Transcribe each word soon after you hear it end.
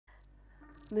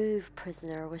"Move,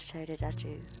 prisoner," was shouted at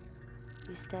you.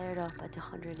 You stared up at the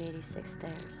 186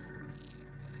 stairs.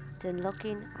 Then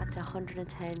looking at the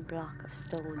 110 block of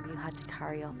stone you had to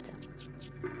carry up them.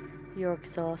 You were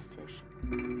exhausted,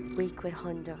 weak with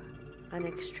hunger and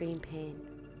extreme pain.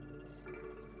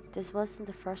 This wasn't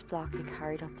the first block you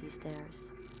carried up these stairs,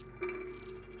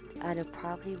 and it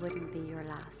probably wouldn't be your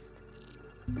last.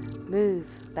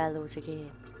 "Move," bellowed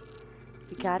again.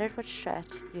 You gathered what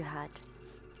strength you had.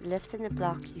 Lifting the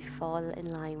block, you fall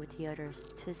in line with the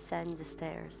others to ascend the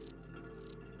stairs.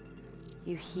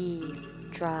 You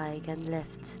heave, drag and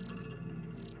lift.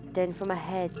 Then from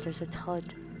ahead there's a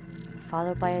thud,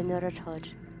 followed by another thud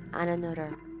and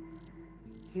another.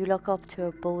 You look up to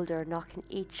a boulder knocking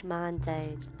each man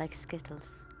down like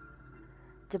skittles.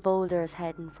 The boulder is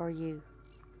heading for you.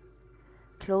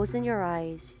 Closing your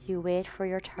eyes, you wait for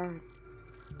your turn.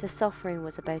 The suffering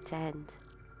was about to end.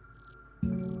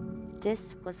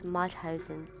 This was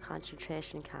Mauthausen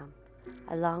Concentration Camp,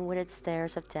 along with its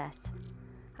stairs of death,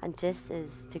 and this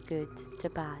is the good, the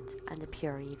bad, and the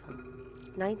pure evil.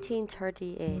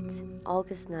 1938,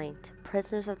 August 9th,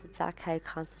 prisoners of the Dachau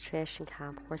concentration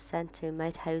camp were sent to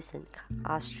Mauthausen,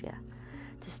 Austria,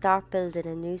 to start building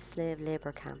a new slave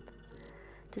labour camp.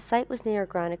 The site was near a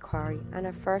granite quarry and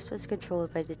at first was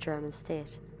controlled by the German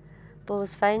state, but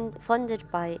was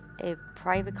funded by a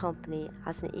private company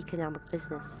as an economic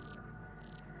business.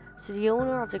 So the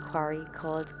owner of the quarry,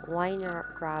 called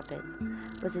Wiener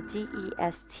Graben, was a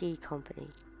DEST company.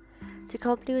 The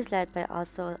company was led by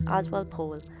Oswald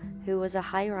Pohl, who was a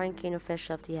high-ranking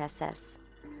official of the SS.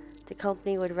 The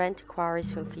company would rent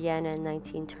quarries from Vienna in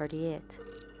 1938.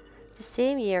 The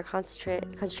same year,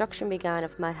 construction began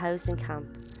of Mauthausen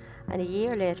camp, and a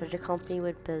year later the company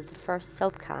would build the first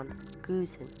sub-camp,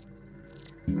 Gusen.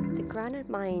 The granite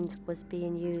mine was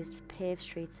being used to pave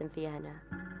streets in Vienna.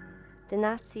 The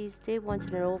Nazis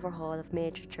wanted an overhaul of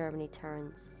major German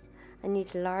towns and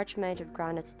needed a large amount of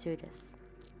granite to do this.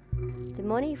 The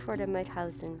money for the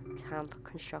Mauthausen camp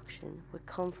construction would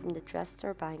come from the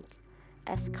Dresdner Bank,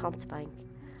 Bank,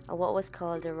 and what was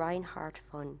called the Reinhardt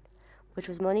Fund, which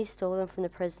was money stolen from the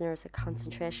prisoners at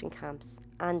concentration camps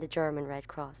and the German Red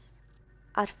Cross.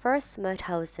 At first,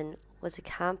 Mauthausen was a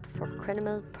camp for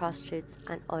criminal, prostitutes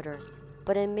and others,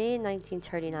 but in May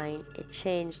 1939 it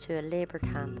changed to a labour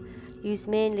camp used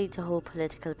mainly to hold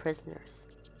political prisoners.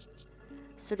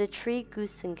 So the three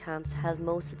Gusen camps held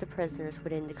most of the prisoners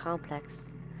within the complex,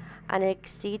 and it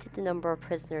exceeded the number of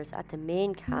prisoners at the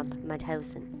main camp,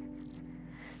 Mauthausen.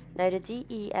 Now the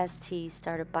DEST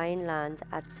started buying land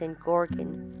at St.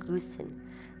 Georgen, Gusen,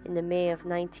 in the May of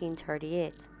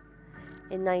 1938.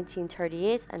 In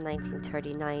 1938 and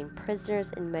 1939,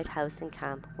 prisoners in Mauthausen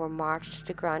camp were marched to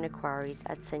the granite quarries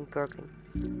at St. Georgen.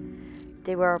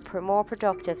 They were more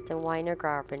productive than Wiener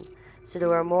Graben, so they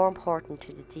were more important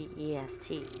to the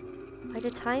DEST. By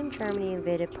the time Germany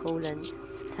invaded Poland,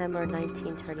 September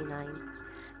 1939,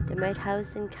 the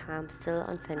Mauthausen camp, still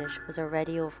unfinished, was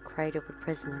already overcrowded with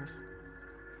prisoners.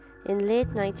 In late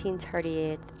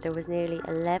 1938, there was nearly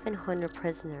 1,100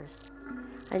 prisoners,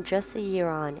 and just a year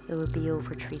on, it would be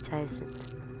over 3,000.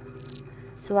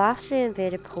 So after they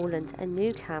invaded Poland, a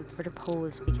new camp for the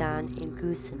Poles began in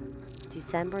Gusen,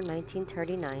 December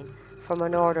 1939, from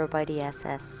an order by the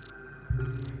SS.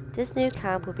 This new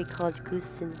camp would be called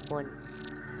Gusen I,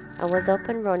 and was up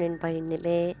and running by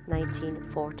May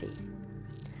 1940.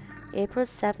 April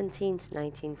 17,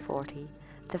 1940,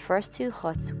 the first two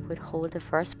huts would hold the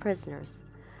first prisoners,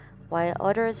 while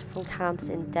others from camps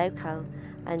in Dachau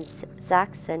and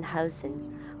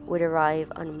Sachsenhausen would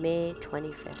arrive on May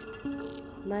 25th.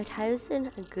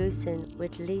 Mauthausen and Gusen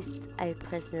would lease out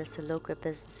prisoners to local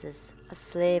businesses as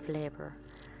slave labour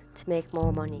to make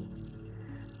more money.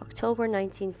 October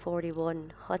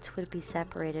 1941, huts would be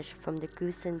separated from the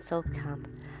Gusen sub-camp,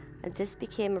 and this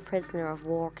became a prisoner of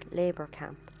war labour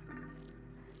camp.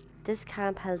 This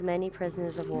camp held many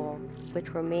prisoners of war,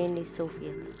 which were mainly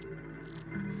Soviet.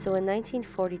 So in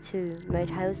 1942,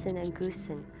 Mauthausen and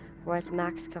Gusen were at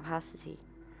max capacity,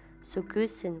 so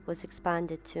Gusen was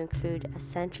expanded to include a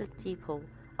central depot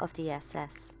of the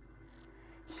SS.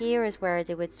 Here is where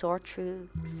they would sort through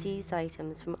seized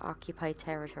items from occupied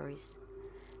territories.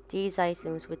 These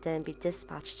items would then be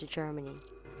dispatched to Germany.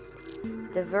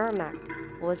 The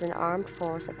Wehrmacht was an armed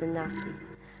force of the Nazi,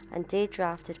 and they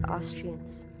drafted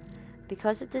Austrians.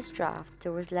 Because of this draft,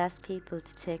 there was less people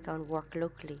to take on work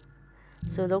locally,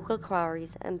 so local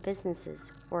quarries and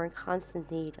businesses were in constant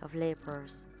need of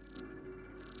labourers.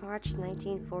 March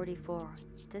 1944,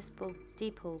 this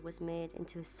depot was made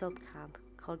into a sub-camp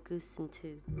called Gusen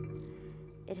II.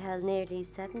 It held nearly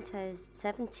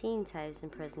 17,000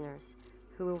 prisoners,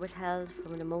 who were withheld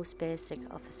from the most basic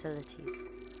of facilities.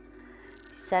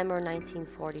 December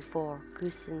 1944,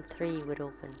 Gusen 3 would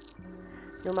open.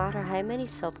 No matter how many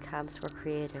sub-camps were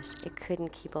created, it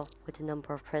couldn't keep up with the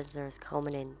number of prisoners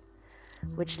coming in,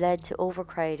 which led to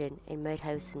overcrowding in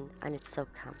Mauthausen and its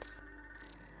sub-camps.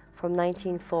 From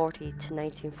 1940 to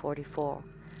 1944,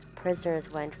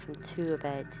 prisoners went from 2 a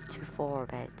bed to 4 a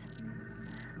bed.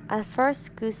 At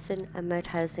first, Gusen and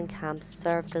Mauthausen camps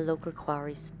served the local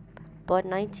quarries, but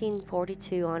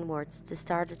 1942 onwards they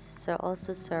started to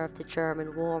also serve the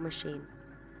German war machine.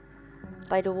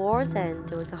 By the war's end,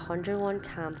 there was 101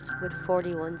 camps with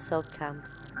 41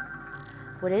 sub-camps.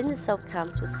 Within the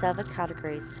sub-camps was 7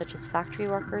 categories such as factory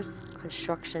workers,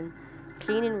 construction,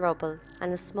 cleaning rubble,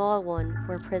 and a small one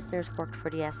where prisoners worked for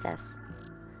the SS.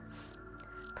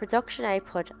 Production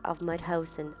output of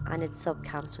Mauthausen and its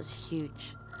sub-camps was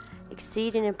huge,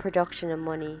 exceeding in production and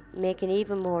money, making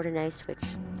even more than Auschwitz.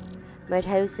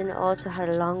 Mauthausen also had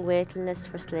a long waiting list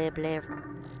for slave labour.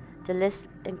 The list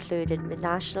included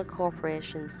national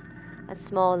corporations and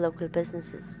small local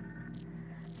businesses.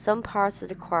 Some parts of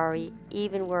the quarry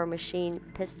even were machine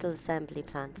pistol assembly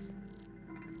plants.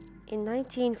 In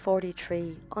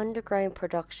 1943, underground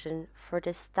production for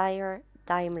the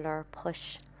Steyr-Daimler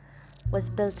Push was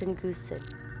built in Gusen.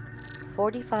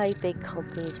 45 big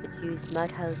companies would use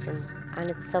Mauthausen and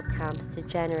its sub-camps to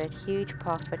generate huge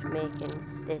profit,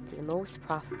 making it the most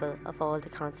profitable of all the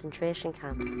concentration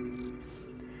camps,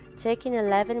 taking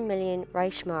 11 million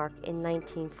Reichsmark in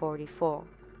 1944,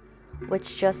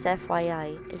 which just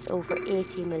FYI is over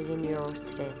 80 million euros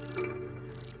today.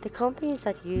 The companies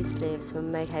that used slaves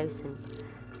from Mauthausen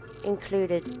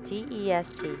included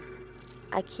DEST,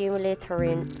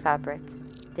 Accumulatorium Fabrik,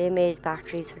 they made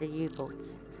batteries for the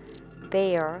U-boats,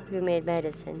 Bayer, who made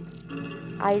medicine,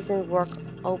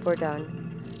 Eisenwerk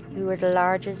Oberdorn, who were the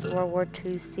largest World War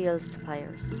II steel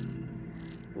suppliers,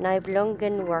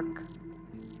 Nibelungenwerk,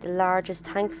 the largest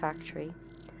tank factory,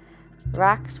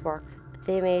 Raxwerk,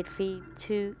 they made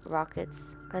V-2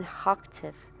 rockets, and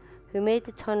Hochtief, who made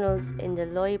the tunnels in the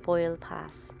Loy-Boyle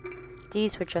Pass.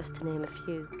 These were just to name a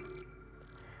few.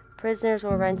 Prisoners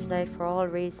were rented out for all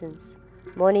reasons.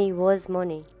 Money was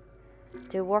money.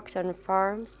 They worked on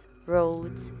farms,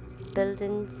 roads,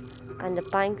 buildings, and the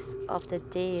banks of the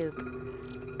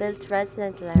Danube, built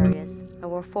residential areas, and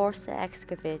were forced to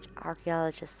excavate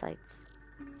archaeologist sites.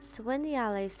 So when the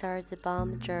Allies started to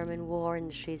bomb German war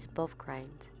industries above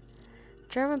ground,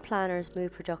 German planners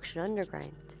moved production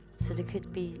underground, so they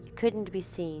couldn't be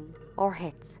seen or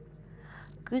hit.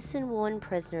 Gusen 1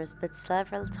 prisoners built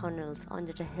several tunnels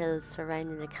under the hills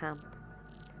surrounding the camp.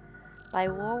 By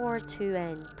World War II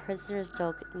end, prisoners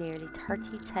dug nearly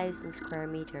 30,000 square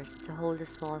metres to hold a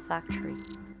small factory.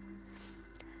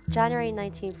 January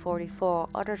 1944,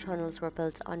 other tunnels were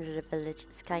built under the village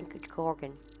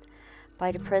Skankegorgen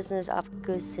by the prisoners of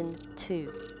Gusen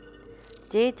 2.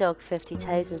 They dug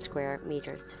 50,000 square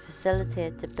metres to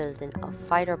facilitate the building of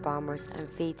fighter bombers and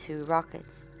V-2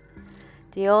 rockets.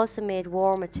 They also made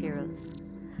war materials.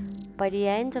 By the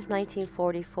end of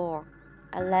 1944,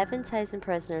 11,000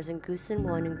 prisoners in Gusen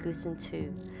 1 and Gusen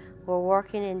 2 were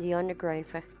working in the underground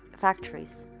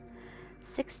factories.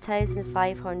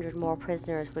 6,500 more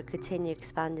prisoners would continue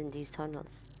expanding these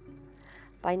tunnels.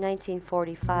 By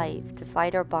 1945, the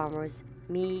fighter bombers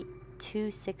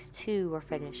Me-262 were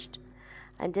finished,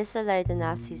 and this allowed the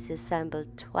Nazis to assemble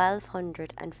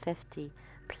 1,250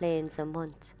 planes a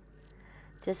month.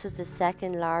 This was the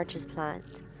second largest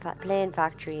plane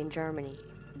factory in Germany.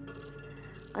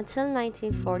 Until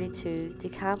 1942, the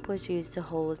camp was used to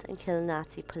hold and kill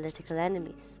Nazi political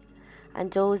enemies, and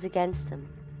those against them.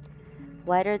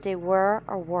 Whether they were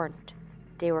or weren't,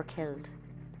 they were killed.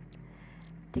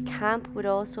 The camp would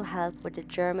also help with the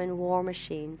German war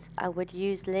machines and would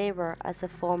use labour as a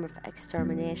form of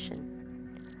extermination.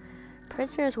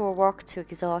 Prisoners were worked to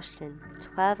exhaustion,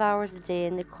 12 hours a day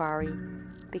in the quarry.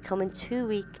 Becoming too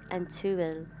weak and too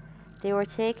ill, they were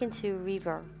taken to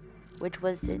River, which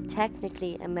was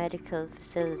technically a medical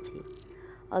facility,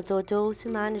 although those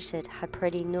who managed it had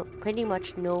pretty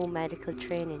much no medical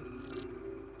training.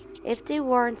 If they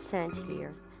weren't sent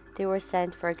here, they were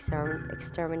sent for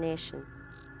extermination.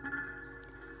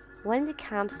 When the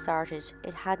camp started,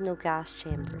 it had no gas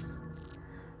chambers.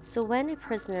 So when a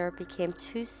prisoner became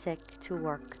too sick to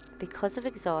work because of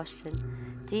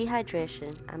exhaustion,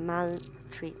 dehydration and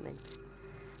maltreatment,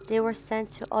 they were sent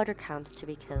to other camps to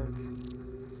be killed.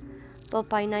 But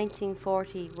by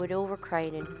 1940, with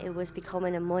overcrowding, it was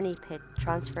becoming a money pit,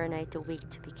 transferring out the weak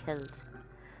to be killed.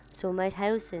 So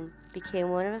Mauthausen became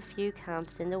one of a few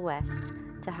camps in the West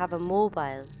to have a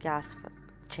mobile gas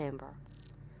chamber.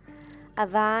 a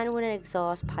van with an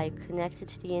exhaust pipe connected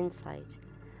to the inside,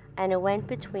 and it went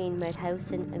between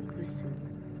Mauthausen and Gusen.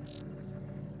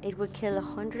 It would kill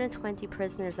 120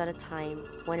 prisoners at a time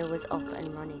when it was up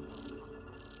and running.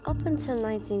 Up until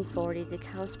 1940, the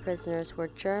camp's prisoners were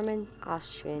German,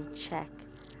 Austrian, Czech,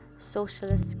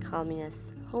 socialists,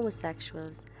 communists,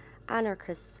 homosexuals,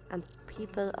 anarchists, and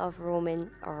people of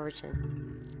Roman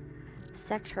origin.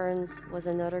 Sectarians was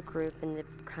another group in the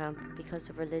camp because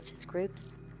of religious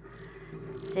groups.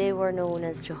 They were known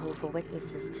as Jehovah's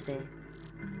Witnesses today.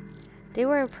 They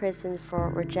were imprisoned for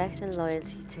rejecting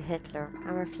loyalty to Hitler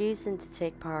and refusing to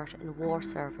take part in war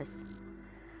service.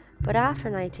 But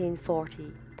after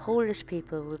 1940, Polish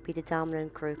people would be the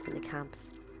dominant group in the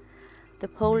camps. The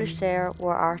Polish there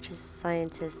were artists,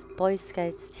 scientists, Boy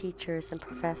Scouts, teachers and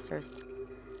professors.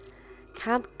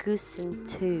 Camp Gusen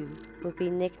II would be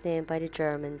nicknamed by the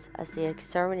Germans as the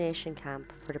extermination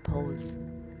camp for the Poles.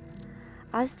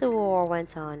 As the war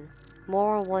went on,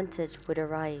 more unwanted would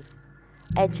arrive,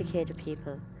 educated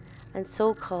people, and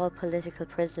so-called political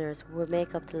prisoners would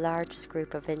make up the largest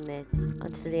group of inmates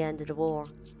until the end of the war.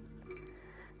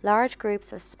 Large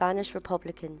groups of Spanish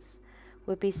Republicans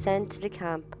would be sent to the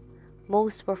camp.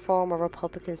 Most were former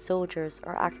Republican soldiers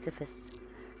or activists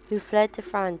who fled to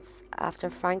France after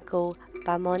Franco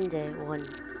Bamonde won.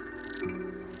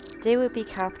 They would be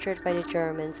captured by the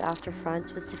Germans after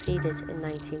France was defeated in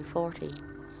 1940.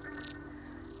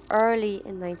 Early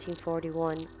in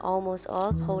 1941, almost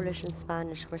all Polish and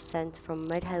Spanish were sent from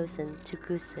Mauthausen to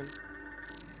Gusen.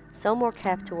 Some were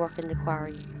kept to work in the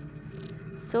quarry.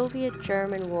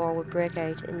 Soviet-German war would break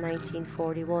out in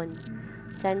 1941,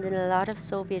 sending a lot of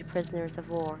Soviet prisoners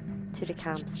of war to the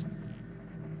camps.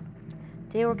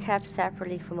 They were kept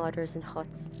separately from others in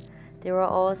huts. They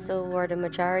were the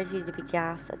majority to be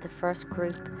gassed at the first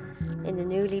group in the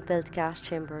newly built gas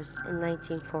chambers in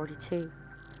 1942.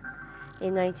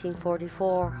 In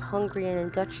 1944, Hungarian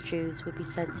and Dutch Jews would be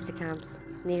sent to the camps,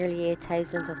 nearly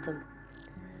 8,000 of them.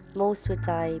 Most would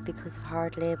die because of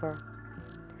hard labour.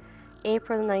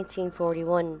 April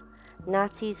 1941,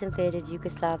 Nazis invaded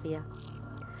Yugoslavia.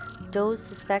 Those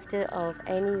suspected of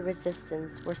any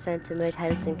resistance were sent to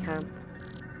Mauthausen camp.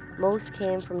 Most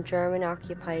came from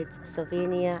German-occupied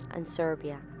Slovenia and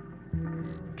Serbia.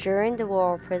 During the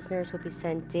war, prisoners would be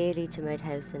sent daily to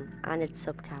Mauthausen and its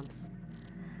subcamps,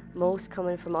 most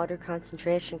coming from other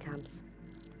concentration camps.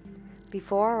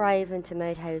 Before arriving to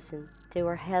Mauthausen, they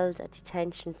were held at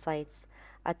detention sites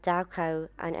at Dachau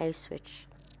and Auschwitz.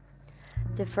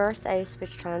 The first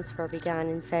Auschwitz transfer began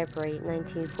in February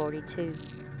 1942.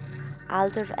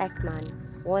 Albert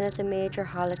Eichmann, one of the major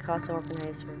Holocaust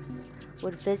organisers,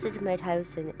 would visit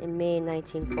Mauthausen in May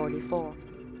 1944.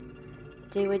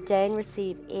 They would then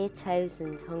receive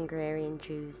 8,000 Hungarian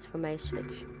Jews from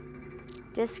Auschwitz.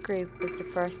 This group was the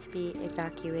first to be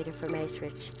evacuated from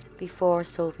Auschwitz before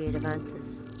Soviet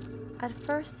advances. At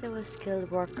first, there were skilled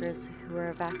workers who were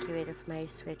evacuated from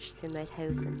Auschwitz to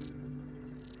Mauthausen,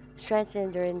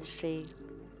 strengthening their industry,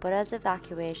 but as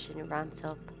evacuation ramped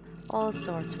up, all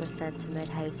sorts were sent to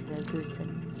Mauthausen and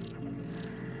Gusen.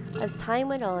 As time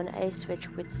went on,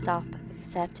 Auschwitz would stop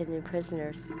accepting new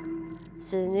prisoners,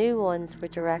 so the new ones were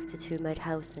directed to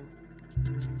Mauthausen.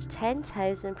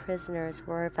 10,000 prisoners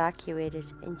were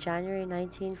evacuated in January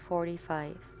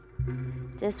 1945.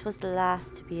 This was the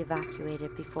last to be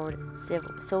evacuated before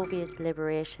the Soviet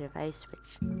liberation of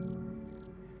Auschwitz.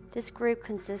 This group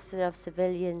consisted of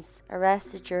civilians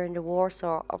arrested during the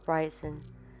Warsaw Uprising.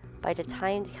 By the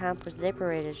time the camp was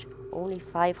liberated, only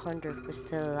 500 were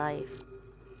still alive.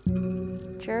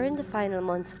 During the final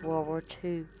months of World War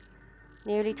II,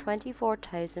 nearly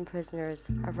 24,000 prisoners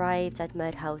arrived at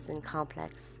Mauthausen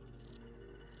complex.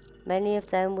 Many of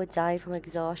them would die from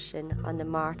exhaustion on the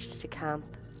march to the camp,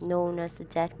 known as the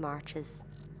death marches,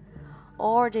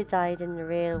 or they died in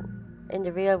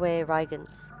the railway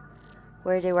wagons,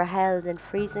 where they were held in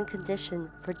freezing condition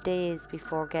for days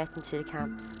before getting to the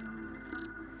camps.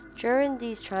 During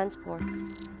these transports,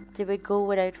 they would go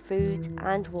without food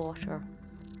and water.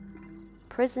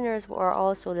 Prisoners were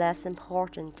also less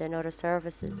important than other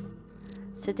services,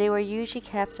 so they were usually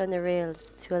kept on the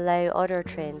rails to allow other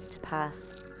trains to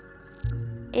pass.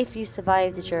 If you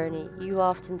survived the journey, you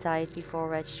often died before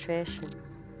registration.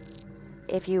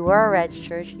 If you were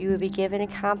registered, you would be given a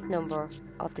camp number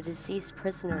of the deceased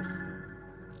prisoners.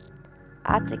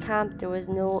 At the camp, it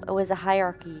was a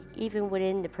hierarchy, even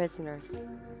within the prisoners.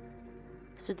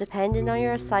 So depending on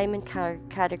your assignment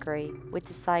category would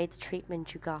decide the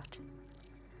treatment you got.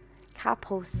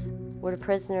 Capos were the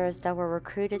prisoners that were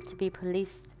recruited to be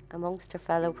policed amongst their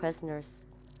fellow prisoners.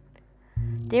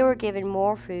 They were given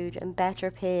more food and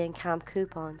better pay and camp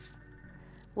coupons.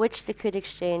 which they could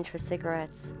exchange for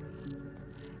cigarettes.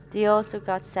 They also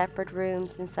got separate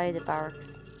rooms inside the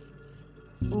barracks.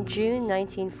 In June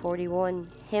 1941,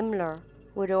 Himmler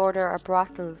would order a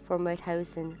brothel for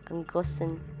Mauthausen and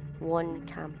Gusen I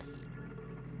camps.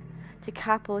 The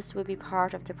capos would be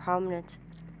part of the promenade,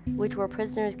 which were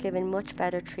prisoners given much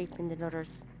better treatment than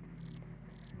others.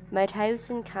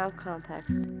 Mauthausen camp complex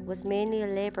was mainly a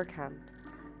labour camp,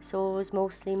 so it was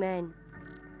mostly men.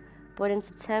 But in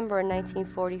September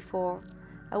 1944,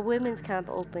 a women's camp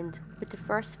opened with the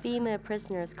first female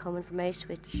prisoners coming from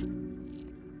Auschwitz.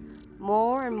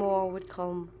 More and more would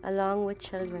come, along with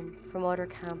children from other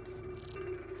camps.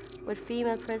 With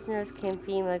female prisoners came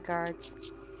female guards.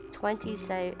 20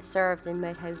 served in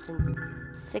Mauthausen,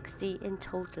 60 in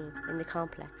total in the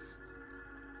complex.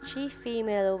 Chief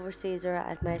female overseers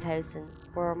at Mauthausen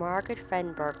were Margaret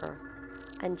Frenberger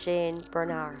and Jane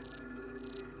Bernard.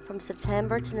 From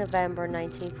September to November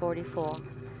 1944,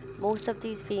 most of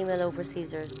these female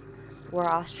overseers were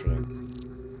Austrian.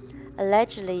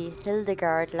 Allegedly,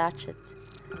 Hildegard Lachet,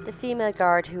 the female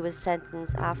guard who was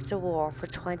sentenced after the war for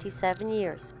 27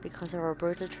 years because of her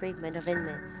brutal treatment of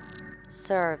inmates,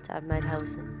 served at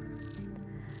Mauthausen.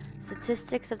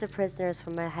 Statistics of the prisoners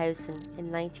from Mauthausen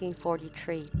in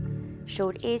 1943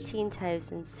 showed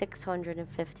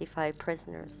 18,655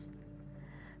 prisoners.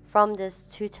 From this,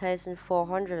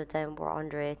 2,400 of them were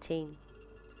under 18.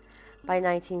 By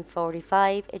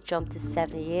 1945, it jumped to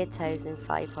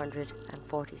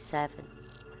 78,547,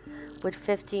 with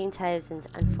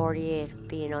 15,048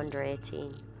 being under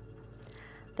 18.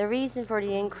 The reason for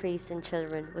the increase in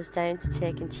children was down to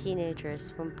taking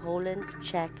teenagers from Poland,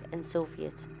 Czech and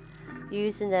Soviet,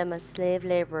 using them as slave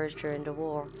labourers during the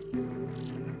war.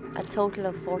 A total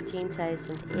of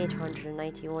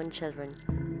 14,891 children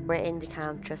were in the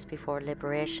camp just before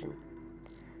liberation.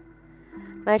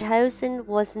 Mauthausen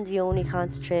wasn't the only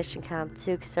concentration camp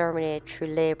to exterminate through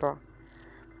labour,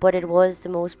 but it was the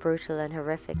most brutal and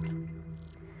horrific.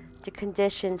 The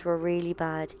conditions were really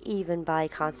bad, even by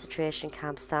concentration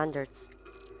camp standards.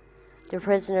 The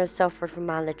prisoners suffered from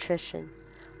malnutrition,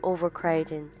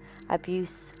 overcrowding,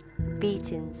 abuse,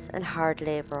 beatings and hard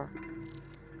labour.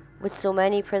 With so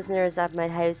many prisoners at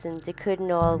Mauthausen, they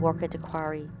couldn't all work at the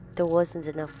quarry. There wasn't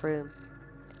enough room.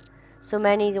 So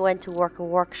many went to work in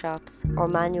workshops or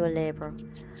manual labour,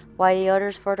 while the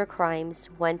others for their crimes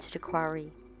went to the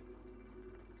quarry.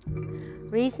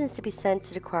 Reasons to be sent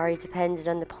to the quarry depended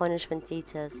on the punishment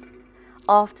details,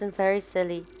 often very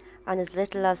silly and as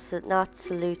little as not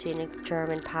saluting a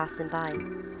German passing by.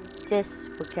 This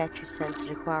would get you sent to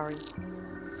the quarry.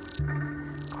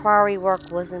 Quarry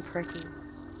work wasn't pretty.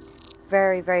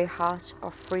 Very, very hot or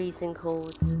freezing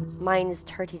cold, minus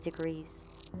 30 degrees,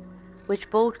 which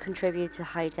both contribute to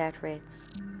high death rates.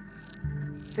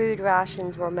 Food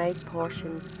rations were mouse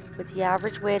portions, with the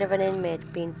average weight of an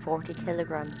inmate being 40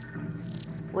 kilograms,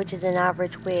 which is an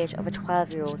average weight of a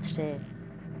 12-year-old today.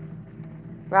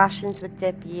 Rations would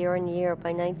dip year on year.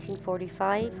 By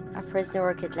 1945, a prisoner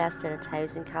would get less than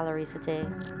 1,000 calories a day.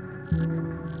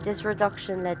 This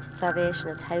reduction led to starvation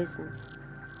of thousands.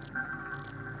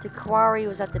 The quarry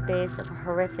was at the base of a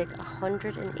horrific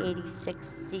 186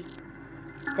 steep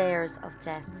stairs of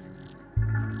death.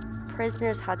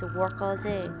 Prisoners had to work all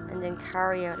day and then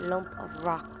carry a lump of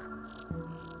rock.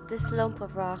 This lump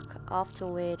of rock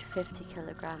often weighed 50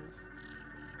 kilograms.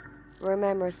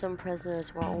 Remember, some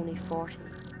prisoners were only 40,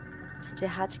 so they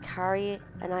had to carry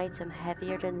an item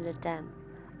heavier than them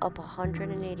up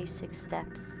 186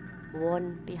 steps,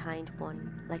 one behind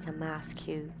one, like a mass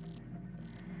queue.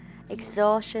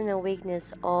 Exhaustion and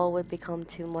weakness all would become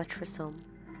too much for some,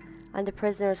 and the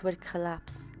prisoners would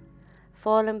collapse,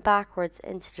 falling backwards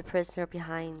into the prisoner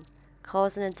behind,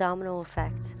 causing a domino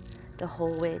effect the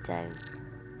whole way down.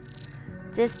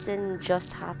 This didn't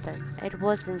just happen. It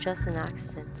wasn't just an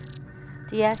accident.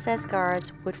 The SS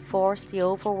guards would force the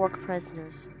overworked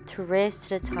prisoners to race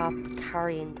to the top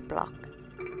carrying the block.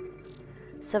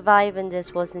 Surviving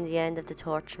this wasn't the end of the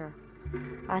torture.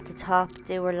 At the top,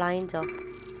 they were lined up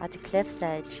at the cliff's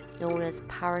edge, known as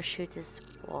parachutist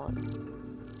wall.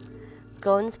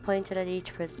 Guns pointed at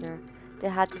each prisoner. They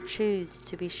had to choose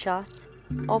to be shot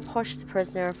or push the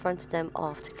prisoner in front of them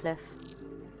off the cliff.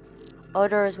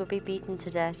 Others would be beaten to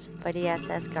death by the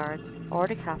SS guards or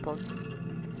the capos.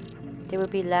 They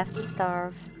would be left to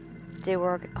starve. They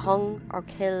were hung or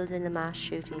killed in a mass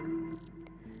shooting.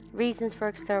 Reasons for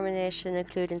extermination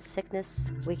including sickness,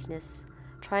 weakness,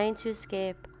 trying to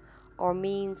escape, or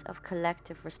means of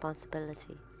collective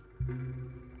responsibility.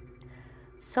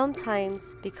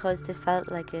 Sometimes, because they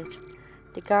felt like it,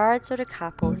 the guards or the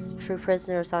capos threw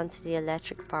prisoners onto the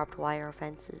electric barbed wire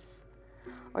fences,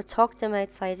 or took them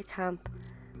outside the camp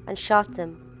and shot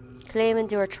them, claiming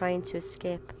they were trying to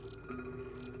escape.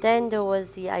 Then there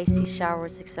was the icy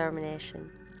showers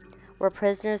extermination, where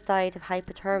prisoners died of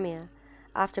hypothermia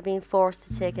after being forced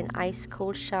to take an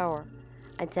ice-cold shower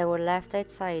and then were left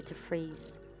outside to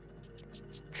freeze.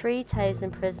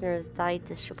 3,000 prisoners died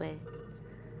this way.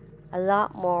 A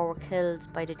lot more were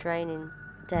killed by drowning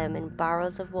them in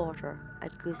barrels of water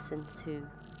at Gusen too.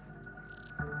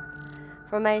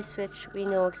 From Auschwitz we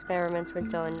know experiments were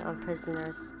done on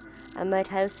prisoners, and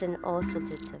Mauthausen also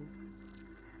did them.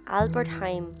 Albert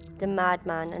Heim, the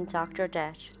madman and Dr.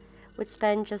 Death, would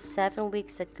spend just 7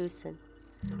 weeks at Gusen,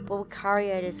 but would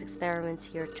carry out his experiments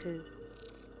here too.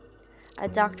 A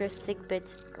Dr.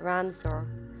 Sigbert Ramsor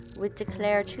would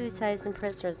declare 2,000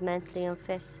 prisoners mentally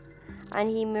unfit, and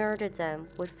he murdered them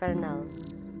with fentanyl.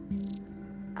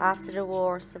 After the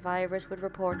war, survivors would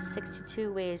report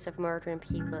 62 ways of murdering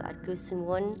people at Gusen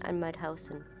 1 and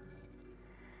Mauthausen.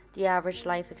 The average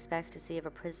life expectancy of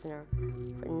a prisoner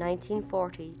from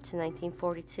 1940 to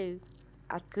 1942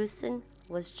 at Gusen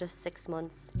was just 6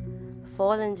 months,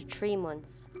 falling to 3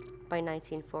 months by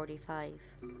 1945.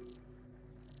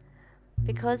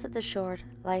 Because of the short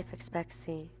life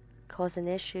expectancy causing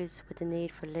issues with the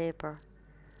need for labour,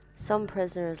 some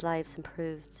prisoners' lives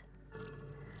improved.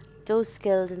 Those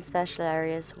skilled in special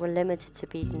areas were limited to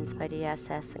beatings by the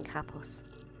SS and capos.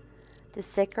 The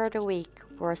sick or the weak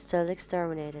were still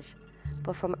exterminated,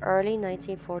 but from early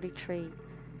 1943,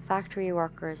 factory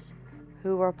workers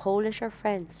who were Polish or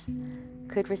French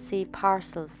could receive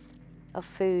parcels of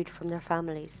food from their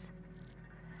families.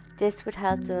 This would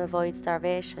help them avoid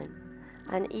starvation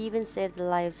and even save the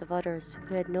lives of others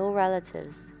who had no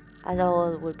relatives, as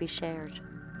all would be shared.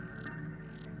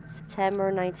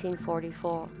 September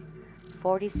 1944,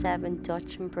 47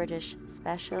 Dutch and British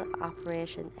Special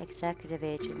Operation Executive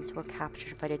Agents were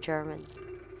captured by the Germans.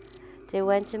 They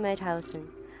went to Mauthausen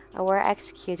and were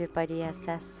executed by the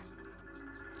SS.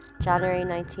 January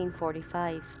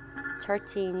 1945,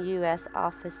 13 US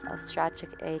Office of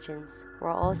Strategic Agents were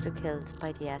also killed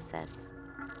by the SS.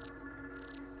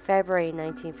 February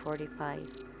 1945,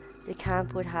 the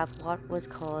camp would have what was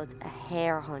called a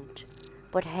hare hunt,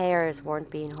 but hares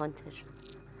weren't being hunted.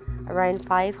 Around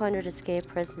 500 escaped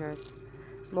prisoners,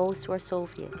 most were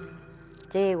Soviet.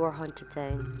 They were hunted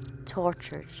down,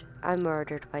 tortured and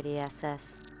murdered by the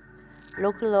SS,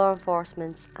 local law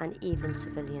enforcement and even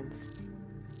civilians.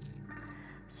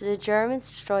 So the Germans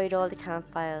destroyed all the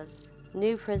camp files.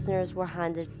 New prisoners were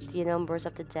handed the numbers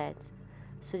of the dead,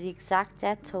 so the exact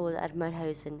death toll at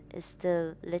Mauthausen is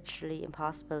still literally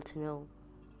impossible to know.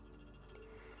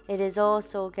 It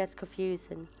also gets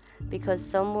confusing because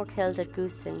some were killed at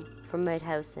Gusen from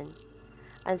Mauthausen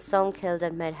and some killed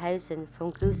at Mauthausen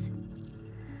from Gusen.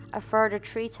 A further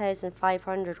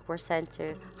 3,500 were sent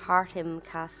to Hartheim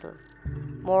Castle,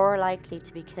 more likely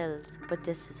to be killed, but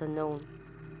this is unknown.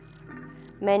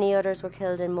 Many others were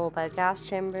killed in mobile gas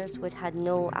chambers which had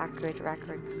no accurate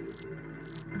records.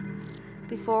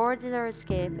 Before their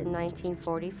escape in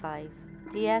 1945,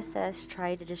 the SS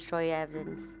tried to destroy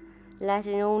evidence,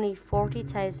 letting only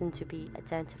 40,000 to be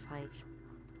identified.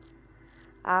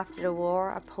 After the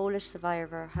war, a Polish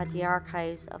survivor had the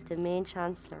archives of the main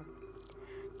chancellor.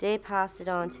 They passed it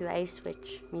on to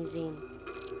Auschwitz Museum.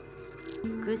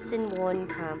 Gusen 1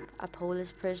 camp, a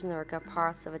Polish prisoner got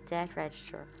parts of a death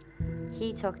register.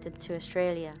 He took them to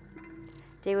Australia.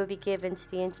 They would be given to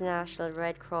the International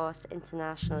Red Cross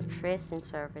International Tracing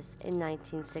Service in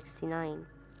 1969.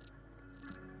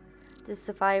 The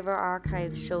survivor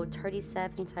archives showed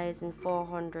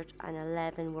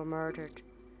 37,411 were murdered,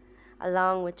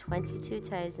 along with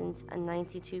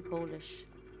 22,092 Polish,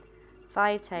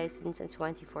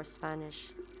 5,024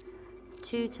 Spanish,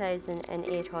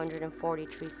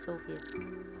 2,843 Soviets,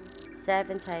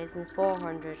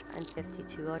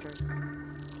 7,452 others.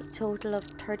 A total of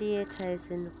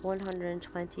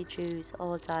 38,120 Jews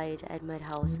all died at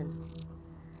Mauthausen.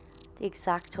 The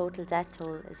exact total death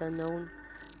toll is unknown,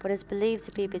 but is believed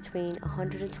to be between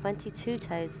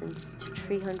 122,000 to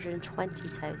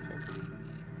 320,000.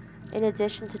 In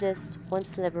addition to this,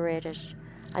 once liberated,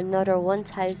 another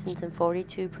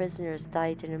 1,042 prisoners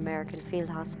died in American field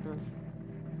hospitals.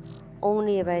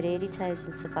 Only about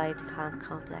 80,000 survived the camp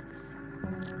complex.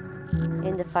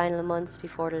 In the final months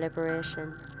before the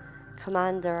liberation,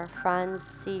 Commander Franz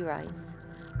Seereis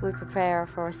would prepare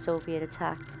for a Soviet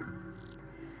attack.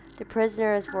 The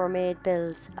prisoners were made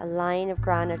build a line of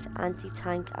granite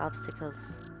anti-tank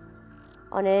obstacles.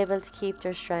 Unable to keep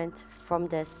their strength from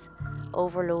this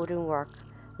overloading work,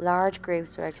 large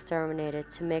groups were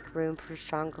exterminated to make room for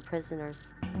stronger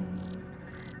prisoners.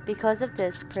 Because of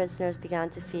this, prisoners began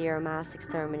to fear mass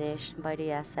extermination by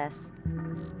the SS,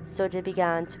 so they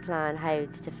began to plan how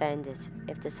to defend it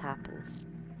if this happens.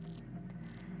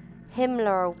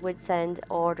 Himmler would send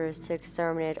orders to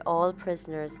exterminate all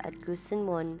prisoners at Gusen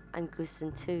I and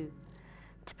Gusen II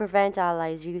to prevent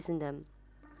Allies using them.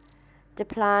 The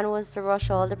plan was to rush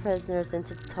all the prisoners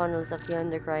into the tunnels of the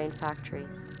underground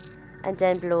factories and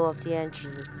then blow up the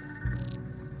entrances.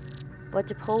 But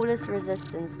the Polish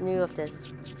resistance knew of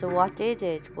this, so what they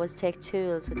did was take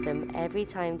tools with them every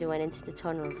time they went into the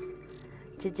tunnels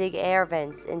to dig air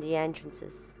vents in the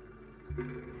entrances.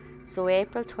 So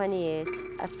April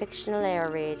 28th, a fictional air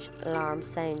raid alarm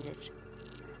sounded.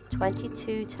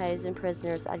 22,000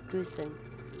 prisoners at Gusen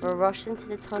were rushed into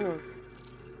the tunnels.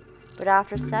 But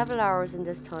after several hours in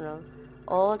this tunnel,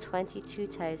 all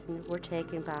 22,000 were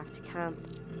taken back to camp.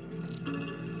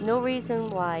 No reason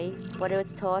why, but it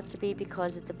was thought to be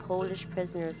because of the Polish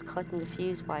prisoners cutting the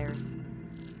fuse wires.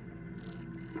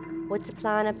 With the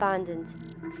plan abandoned,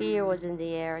 fear was in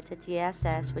the air that the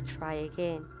SS would try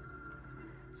again.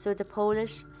 So the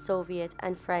Polish, Soviet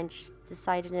and French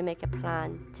decided to make a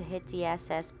plan to hit the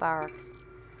SS barracks,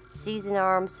 seizing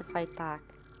arms to fight back.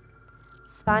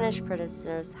 Spanish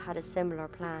prisoners had a similar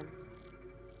plan.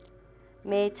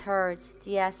 May 3rd,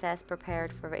 the SS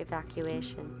prepared for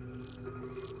evacuation.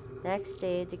 Next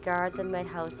day, the guards at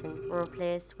Mauthausen were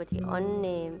replaced with the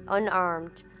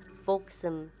unarmed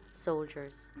Volkshilfe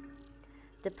soldiers.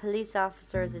 The police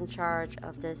officers in charge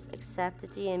of this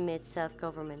accepted the inmates'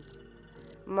 self-government.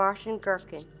 Martin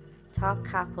Gherkin, top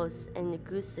capos in the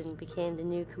Gusen, became the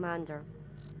new commander.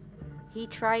 He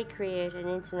tried to create an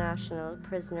international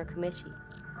prisoner committee,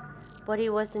 but he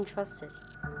wasn't trusted.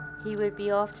 He would be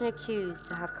often accused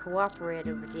to have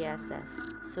cooperated with the SS,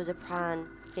 so the plan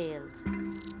failed.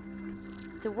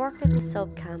 The work at the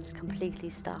sub-camps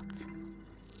completely stopped.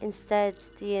 Instead,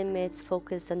 the inmates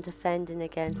focused on defending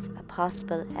against a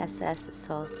possible SS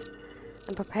assault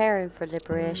and preparing for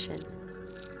liberation.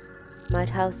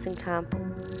 Mauthausen Camp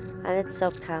and its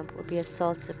sub-camp would be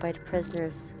assaulted by the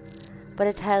prisoners,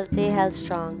 but they held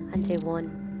strong and they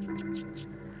won.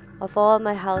 Of all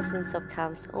Mauthausen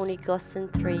sub-camps, only Gusen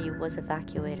III was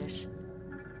evacuated.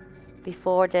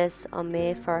 Before this, on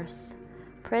May 1st,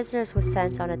 prisoners were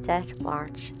sent on a death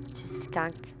march to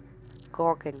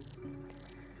Skank-Gorgen,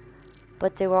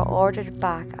 but they were ordered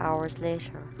back hours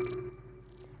later.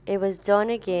 It was done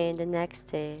again the next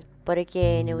day, but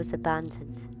again it was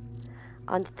abandoned.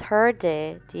 On the third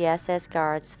day, the SS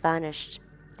guards vanished,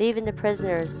 leaving the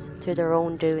prisoners to their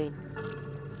own doing.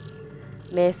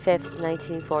 May 5th,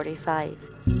 1945,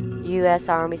 US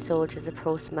Army soldiers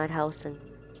approached Mauthausen.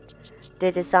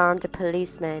 They disarmed the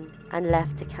policemen and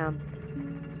left the camp.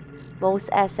 Most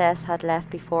SS had left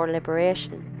before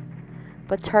liberation,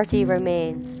 but 30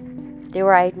 remained. They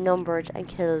were outnumbered and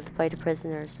killed by the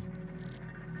prisoners.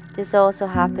 This also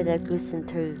happened at Gusen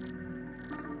II.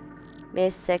 May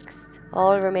 6th,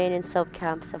 all remaining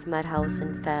sub-camps of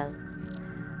Mauthausen fell.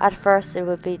 At first it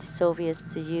would be the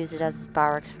Soviets to use it as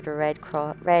barracks for the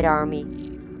Red Army.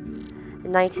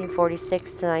 In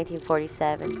 1946 to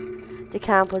 1947, the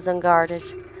camp was unguarded.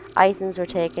 Items were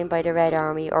taken by the Red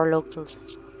Army or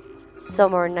locals.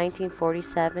 Summer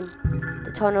 1947,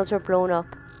 the tunnels were blown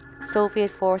up.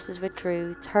 Soviet forces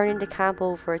withdrew, turning the camp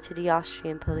over to the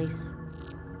Austrian police.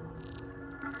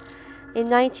 In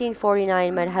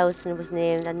 1949, Mauthausen was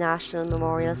named a National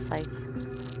Memorial Site.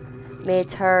 May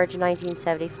 3rd,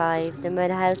 1975, the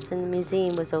Mauthausen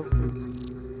Museum was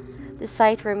opened. The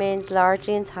site remains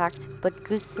largely intact, but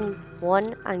Gusen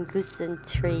I and Gusen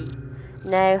III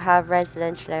now have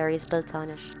residential areas built on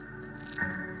it.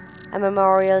 A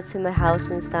memorial to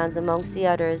Mauthausen stands amongst the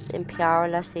others in Père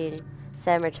Lachaise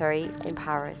Cemetery in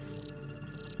Paris.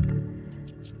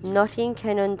 Nothing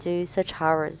can undo such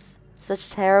horrors, such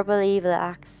terrible evil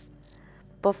acts,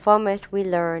 but from it we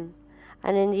learn,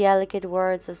 and in the elegant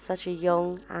words of such a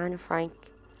young Anne Frank,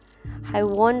 how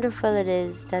wonderful it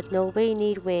is that nobody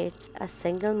need wait a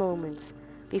single moment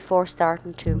before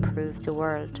starting to improve the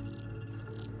world.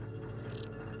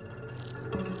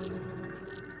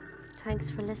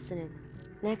 Thanks for listening.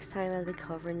 Next time I'll be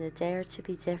covering the Dare to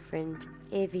be Different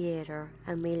aviator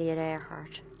Amelia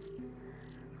Earhart.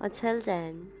 Until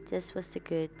then, this was the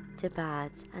good, the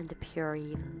bad and the pure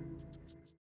evil.